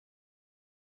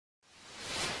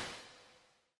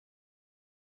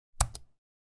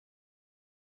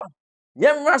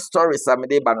Yemra stories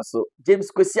amede ba no so James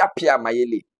Akwasi Appiah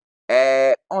mayele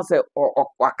on say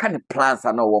what kind of plans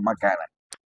are no wo magana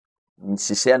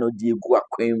nhihye no di egu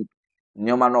akwam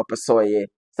nyoma no peso ye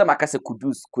se makase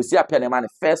Kudus Akwasi Appiah ne man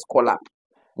first call up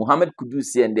Mohammed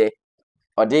Kudus yende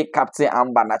ode captain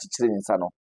amba na chichire nsa no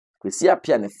Akwasi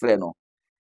Appiah ne frɛ no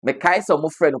me kai se mo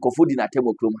frɛ no kofodi na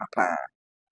temo krom pa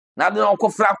na de no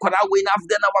kofra kwara we na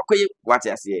afde na wakoye what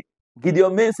you say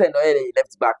Gideon Mensah no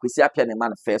left back Akwasi Appiah ne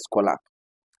man first call up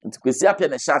Akwasi Appiah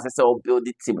ne chance say o build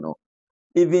the team no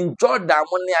even Jordan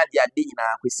money ade na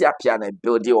Akwasi Appiah na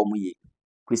build the omuye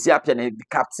Akwasi Appiah na be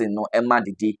captain no Emma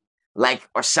Dede like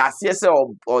o chance say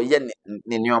o ye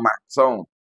ne nyoma so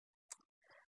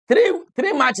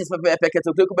three matches pepe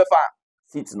keto ku be fa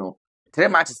seat no 3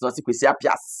 matches no Akwasi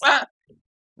Appiah sa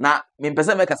na me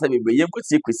pese me kasa bebre yen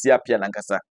kwoti Akwasi Appiah na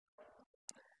nkasa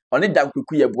oni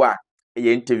dankuku ye bo a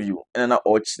ye interview na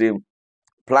o chirem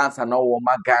plans are no wo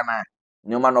magana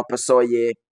nyoma no peso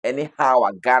ye anyhow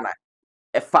a Ghana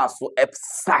e fa so e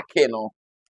sake no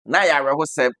na ya reho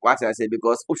say what I say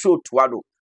because o show tuado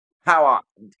how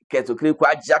keto kriku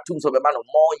ajatum so be ma no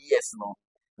more years no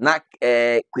na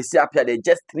Akwasi Appiah they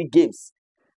just 3 games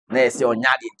na say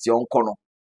onyade ti onko no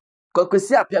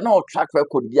Akwasi Appiah na track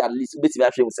record be at least beti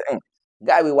ahwem say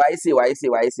guy we why say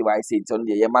ti on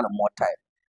dey man more time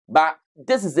but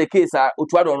this is the case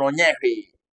otuado no nye hwe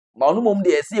ma onu mom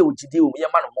dey say ojide o ye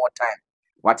man more time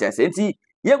what I say nti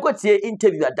yenkotie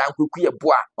interview adankuku ye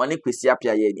boa oni Akwasi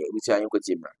Appiah ye ni ebutia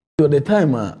yenkotie bra so the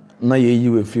time na ye yi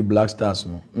we free Black Stars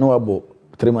no about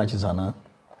 3 matches ana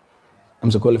I'm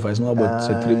so qualified no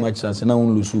about 3 matches na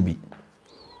un lose bi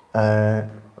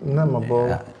na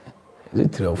mabo is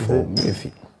it 3 or 4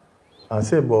 maybe I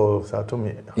say bo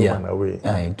Satomi home away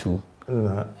 2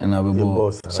 and I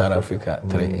will South Africa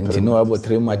 3 and you know about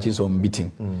 3 matches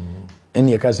unbeaten and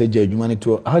you can say Agyemang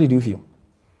to how did you feel?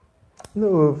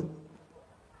 No,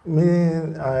 me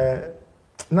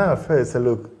now first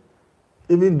look,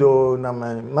 even though na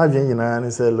my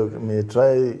and say look me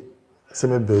try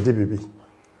me build baby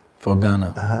for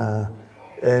Ghana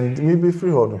and me be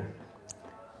free hold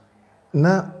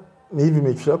now me even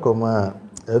make sure come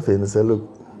and say look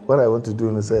what I want to do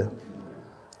and say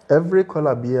every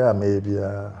caller beer maybe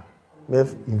may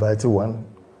invite one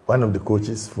of the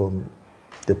coaches from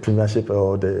the Premiership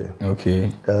or the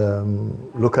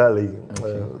local league,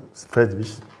 first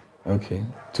division. Okay.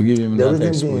 To give him that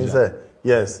exposure.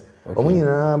 Yes. Okay. When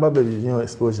you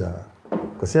exposure,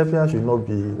 because Appiah should not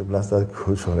be the Black Stars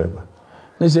coach forever.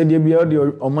 They said they be out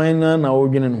your Omina na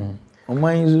Oginen.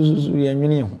 Omina is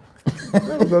Yamini.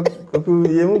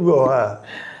 You go,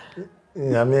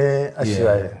 yeah.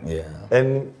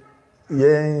 And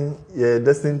yeah,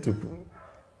 destined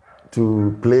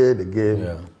to play the game.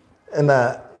 Yeah. And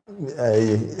I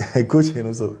coach him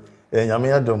also.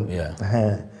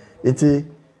 Yeah. It's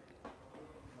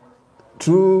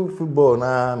true football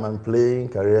now. I'm playing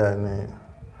career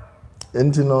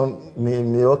and you know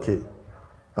me okay.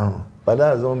 But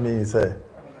that doesn't mean say.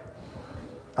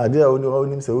 I did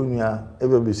only say we are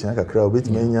ever be seeing a crowd with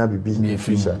me be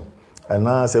future. And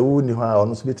now say we need how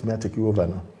honest bit me take you over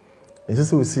now. And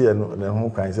just we see and who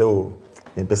can say oh.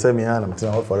 In person me I'm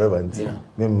saying forever until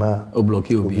me ma block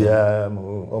you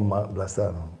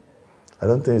blaster. I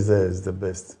don't think it's the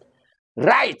best.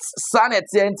 Right, Sanet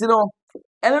Yentino.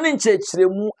 Eno nchechire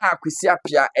mu Akwasi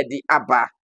Appiah edi aba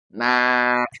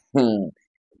na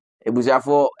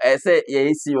ebusiafo say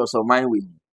ye serious of mind with.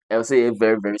 I say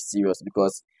very very serious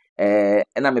because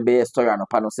ena me be story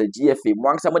anopa no say GFA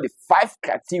mo some of the 5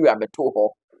 criteria beto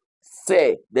ho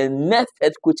say the next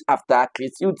head coach after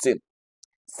Chris Hilton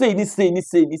say ni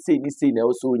na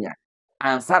osonya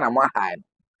ansa na mo ha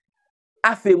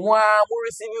afi mo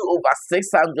receive over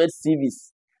 600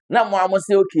 CVs na mo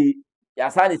say okay ya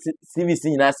sa ni CVs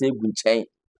ni na say egu nchen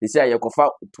they say yakofa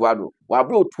Otuado wa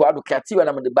bro Otuado criteria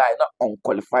na me dey buy na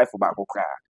unqualified for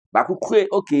bakukure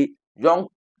okay young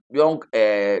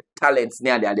talents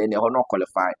near there they not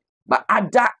qualified but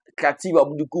other criteria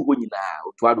mu ku ho nyina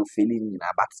Otuado failing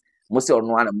nyina but mo say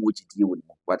ono ana mo gidi wo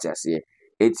what I say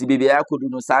eti bibia kodu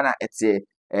no sana ete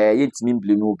yentimi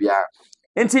mble no bia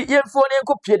enti yemfo ne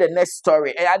nkopie the next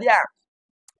story ade a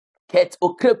Ket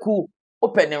Okreku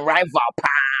opening rival pa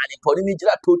ni poni ni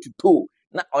jira toe to toe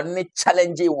na onne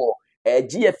challenge wo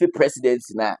GFA president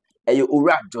na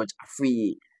Owura George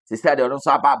Afriye se said ono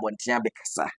so aba abontia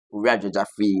bekasa Owura George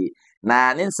Afriye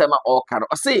na ne nsema all can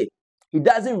o say he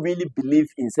doesn't really believe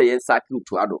in say Saki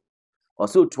Otuado or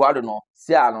so Otuado no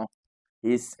say ano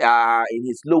he's in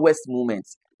his lowest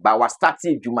moments but was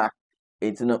starting Juma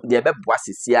it's no the be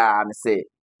boasisia and say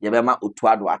ye be ma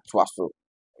Otuado atoa so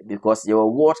because your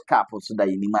World Cup so that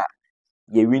you nima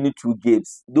you winning 2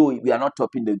 games. Though we are not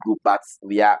topping the group, but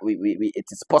we it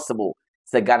is possible.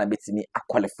 Say Ghana beat me a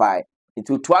qualify.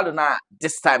 Into Tuado na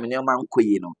this time in your man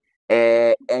no.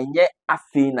 Enye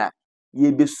afina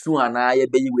ye be su ana ye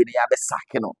be yiwe ya be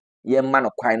sake no. Ye man no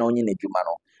kwan no nyi na dwuma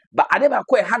no. But adeba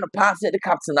ko e ha no pass the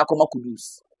captain akoma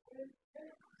kudus.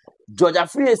 George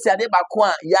Afriye say adeba ko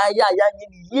a ya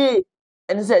nyi ye.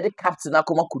 And say the captain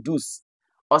akoma kudus.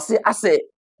 Or say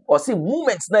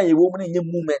movements na ye wo ni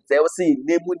movement. They say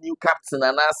name new captain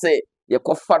and I say ye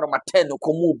ko fa no 10 no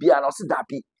komu bia na say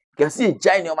dabi. Can see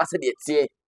giant o ma say de tie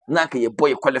na ka ye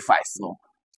boy qualifies no.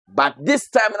 But this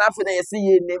time and after you see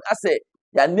your name, I say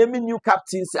you are naming new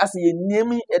captains. I say you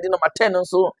naming number 10 and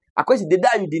so. I question the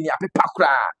day you didn't have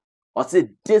or say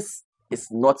this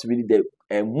is not really the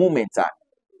moment.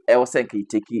 I was saying you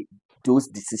take those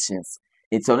decisions.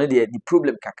 It's only the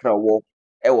problem. Kakra war,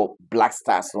 Black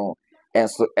Stars no, and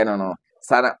so I don't know.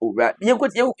 Sana over. You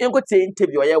got to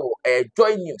interview.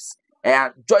 Joy News,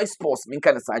 Joy Sports. Me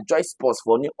can say Joy Sports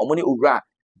for new. Omoni Ura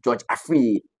George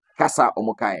Afri Kasa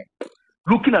Omokai.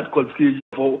 Looking at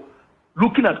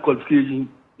qualification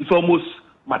is almost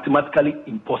mathematically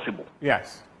impossible.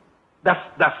 Yes.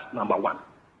 That's number one.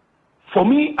 For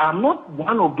me, I'm not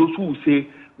one of those who will say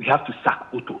we have to sack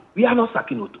Otto. We are not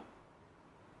sacking Otto.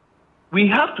 We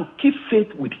have to keep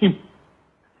faith with him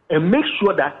and make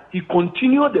sure that he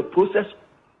continues the process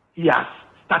he has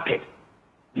started.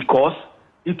 Because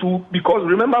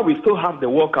remember we still have the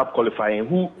World Cup qualifying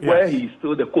where he is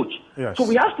still the coach. Yes. So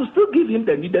we have to still give him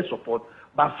the needed support.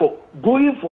 But for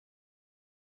going for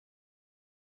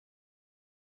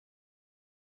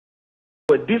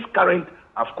this current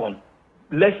AFCON,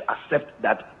 let's accept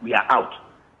that we are out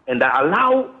and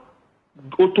allow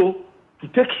Otto to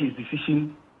take his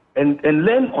decision and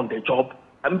learn on the job.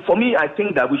 And for me, I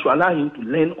think that we should allow him to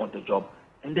learn on the job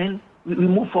and then we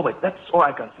move forward. That's all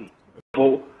I can say.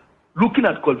 For looking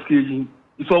at qualification,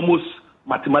 it's almost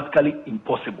mathematically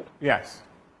impossible. Yes.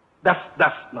 That's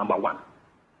number one.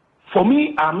 For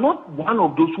me, I'm not one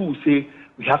of those who will say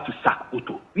we have to sack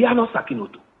Otto. We are not sacking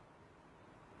Otto.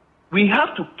 We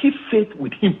have to keep faith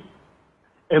with him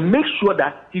and make sure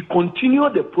that he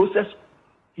continues the process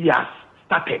he has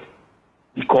started.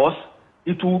 Because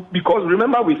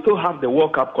remember we still have the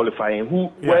World Cup qualifying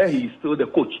where he is still the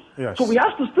coach. Yes. So we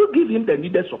have to still give him the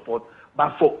needed support.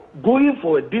 But for going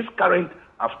for this current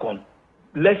AFCON,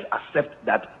 let's accept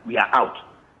that we are out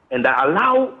and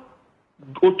allow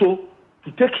Otto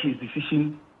to take his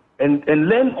decision and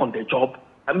learn on the job.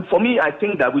 And for me, I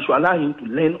think that we should allow him to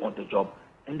learn on the job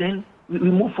and then we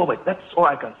move forward. That's all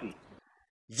I can say.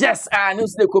 Yes, I know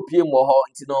the copy more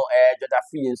George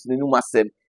Afriye so no masem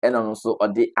and also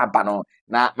on the abano.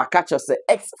 Na makacho say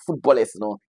ex-footballers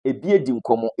no ebie di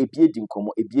nkomo.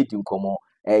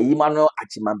 Emmanuel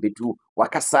Agyemang Badu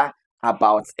wakasa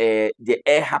about the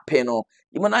air happen no.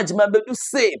 Emmanuel Agyemang Badu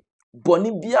say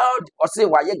boni bia or say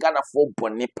why you Ghana for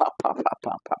boni papa.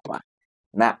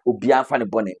 Na obia fa ne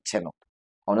boni nche no.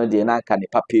 Ono de na aka ne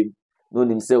papem no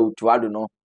nim say otuado no.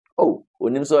 Oh,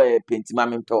 onim so pentima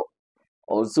memto.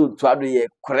 Also Otuado ye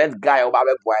correct guy oba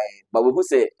be boy. But we go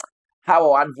say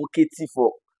how advocating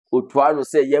for Otuado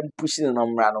say yem pushing no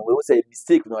mra no. We go say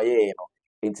mistake no ye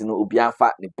no. Enti no obia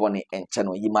fa ne boni enche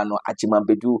no. Emmanuel Agyemang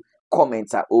Badu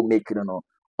commenter o make no.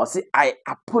 Or say I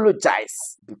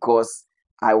apologize because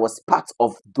I was part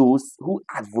of those who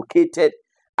advocated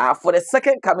for the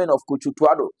second coming of Coach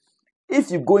Otuado.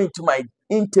 If you go into my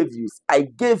interviews, I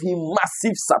gave him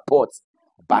massive support,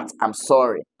 but I'm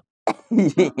sorry.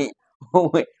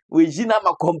 We Gina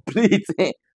ma complete.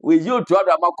 We you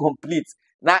Otuado ma complete.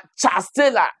 Now Charles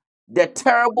Taylor, the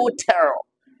terrible terror.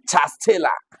 Charles Taylor.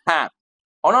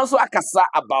 On also akasa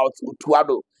about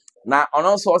Otuado. Now on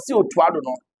also see Otuado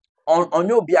no. On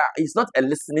your bia, he's not a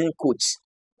listening coach.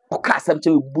 Okay,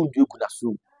 something budu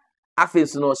kunasu.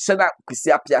 After no, Shana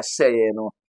Akwasi Appiah share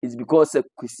no. It's because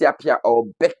Akwasi Appiah or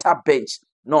better bench,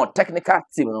 no technical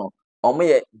team no, or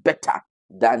may better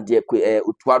than the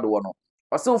Otuado no.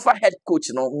 Also for head coach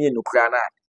no, me no krana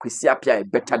Akwasi Appiah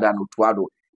better than Otuado.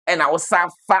 And I was far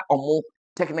more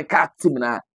technical team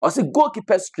na. Also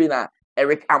goalkeeper trainer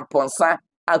Eric Amponsa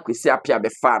Akwasi Appiah be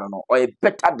far no, or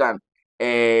better than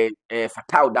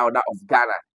Fatau Dauda of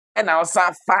Ghana. And I was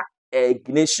far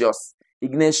Ignatius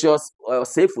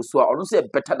safe so or no say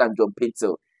better than John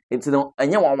Petel. Into no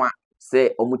anya wanwa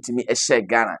say omutimi share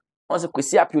Ghana. Also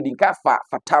Akwasi Appiah din ka fa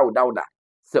Fatau Dauda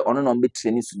say ono no be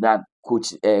training Sudan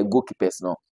coach goalkeepers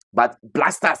no. But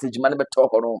Black Stars ejuma be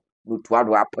talk no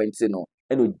Otuado appoint no.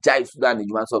 And no jai Sudan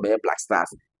ejuma so be Black Stars.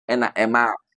 And na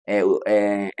Emma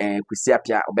Akwasi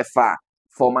Appiah obefa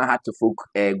former Heart to Folk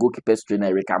goalkeepers trainer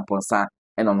Eric Amponsa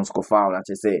and on Scofa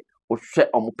that say share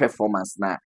performance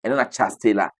na and na Charles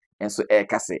Taylor and so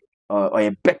kase or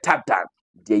a better than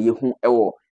the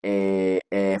yehu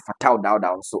Fatal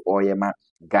down so or ma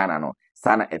Ghana no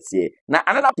sana etie na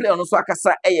another player no so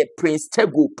akasa Prince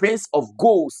Tegu, Prince of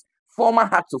Goals, former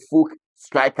Heart to Folk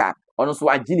striker ono so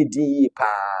agility pa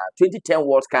 2010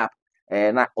 World Cup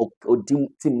na odim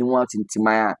team ni wa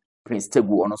tintimaya Prince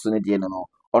Tegu ono so ne de no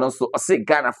ono so ose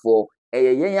Ghana for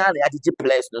yen ya na agigi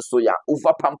players no so ya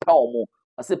over pampa omo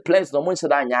ose players no mo nche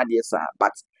da anya de sa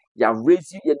but ya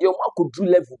raise you de omo akodu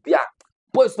level bia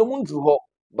boys no mo ndru ho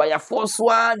but ya force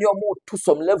one de omo to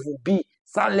some level b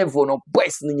some level no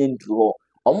boys no ndru ho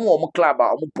omo club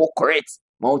omo po correct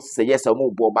mo say yes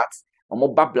omo bo but omo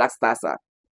ba Black Stars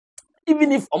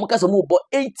even if omo kasa omo bo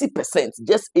 80%,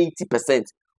 just 80%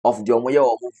 of the omo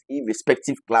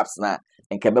respective clubs na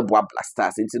nkebe bo Black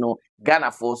Stars no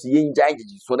Ghana force yenja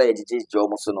so that ye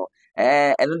omo so no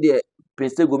eno de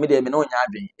Prince Tegu me de me no nya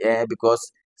adwen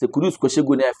because se Kudus ko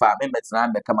shegu na efa me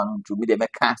metina be kama no ntu me de me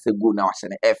ka se go na wa hye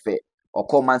na efe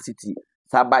or Man City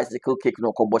sa bicycle kick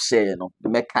no ko bo share no de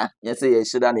me ka ye se ye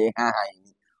shida na ye ha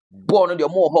ball no de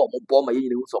mo ho mo ball ma ye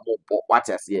ni so mo ball what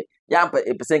ase ye ya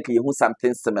percent ke ye hu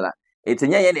something similar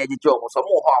etinye ye na ejeje omo so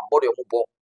mo ho abode mo ball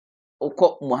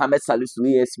okọ Mohamed Salisu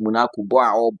yes Monaco bo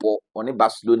a obo oni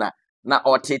Barcelona na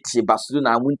otete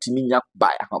Barcelona muntimi nya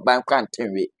ban kwa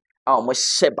ntenwe a omo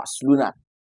hye Barcelona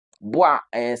bo a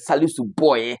Salisu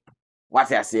boy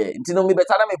what I say nti no me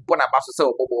beta na me bo na baso se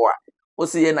obo a o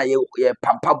se ye na ye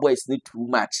pampa boys ni too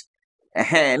much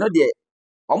no de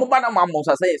omo ba na mammo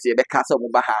so say ye be ka se omo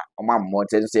ba ha omo ammo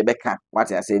te so ye be ka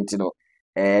what I say nti no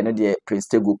no de Prince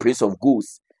Tegu, Prince of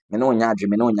Goals me no nya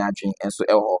adwen enso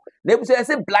ho na ebu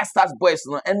say Black Stars boys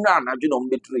no enra na adwen no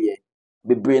mbetru ye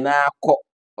bebre na akọ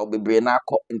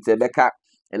nti be ka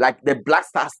like the Black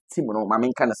Stars team no ma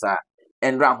men kan sa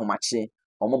enra homache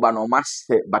omo ba no ma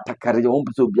hye batakare omo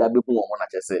pese obi abehu omo na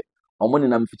chese omo ni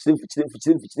na mfichiri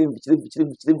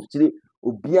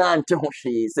obi ante ho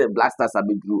hwe say Black Stars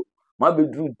abedru ma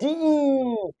bedru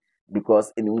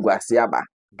because in ngwase aba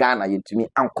Ghana yetumi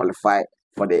unqualified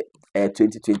for the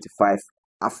 2025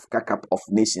 Africa Cup of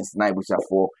Nations na ibusha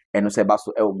for eno se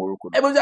baso Morocco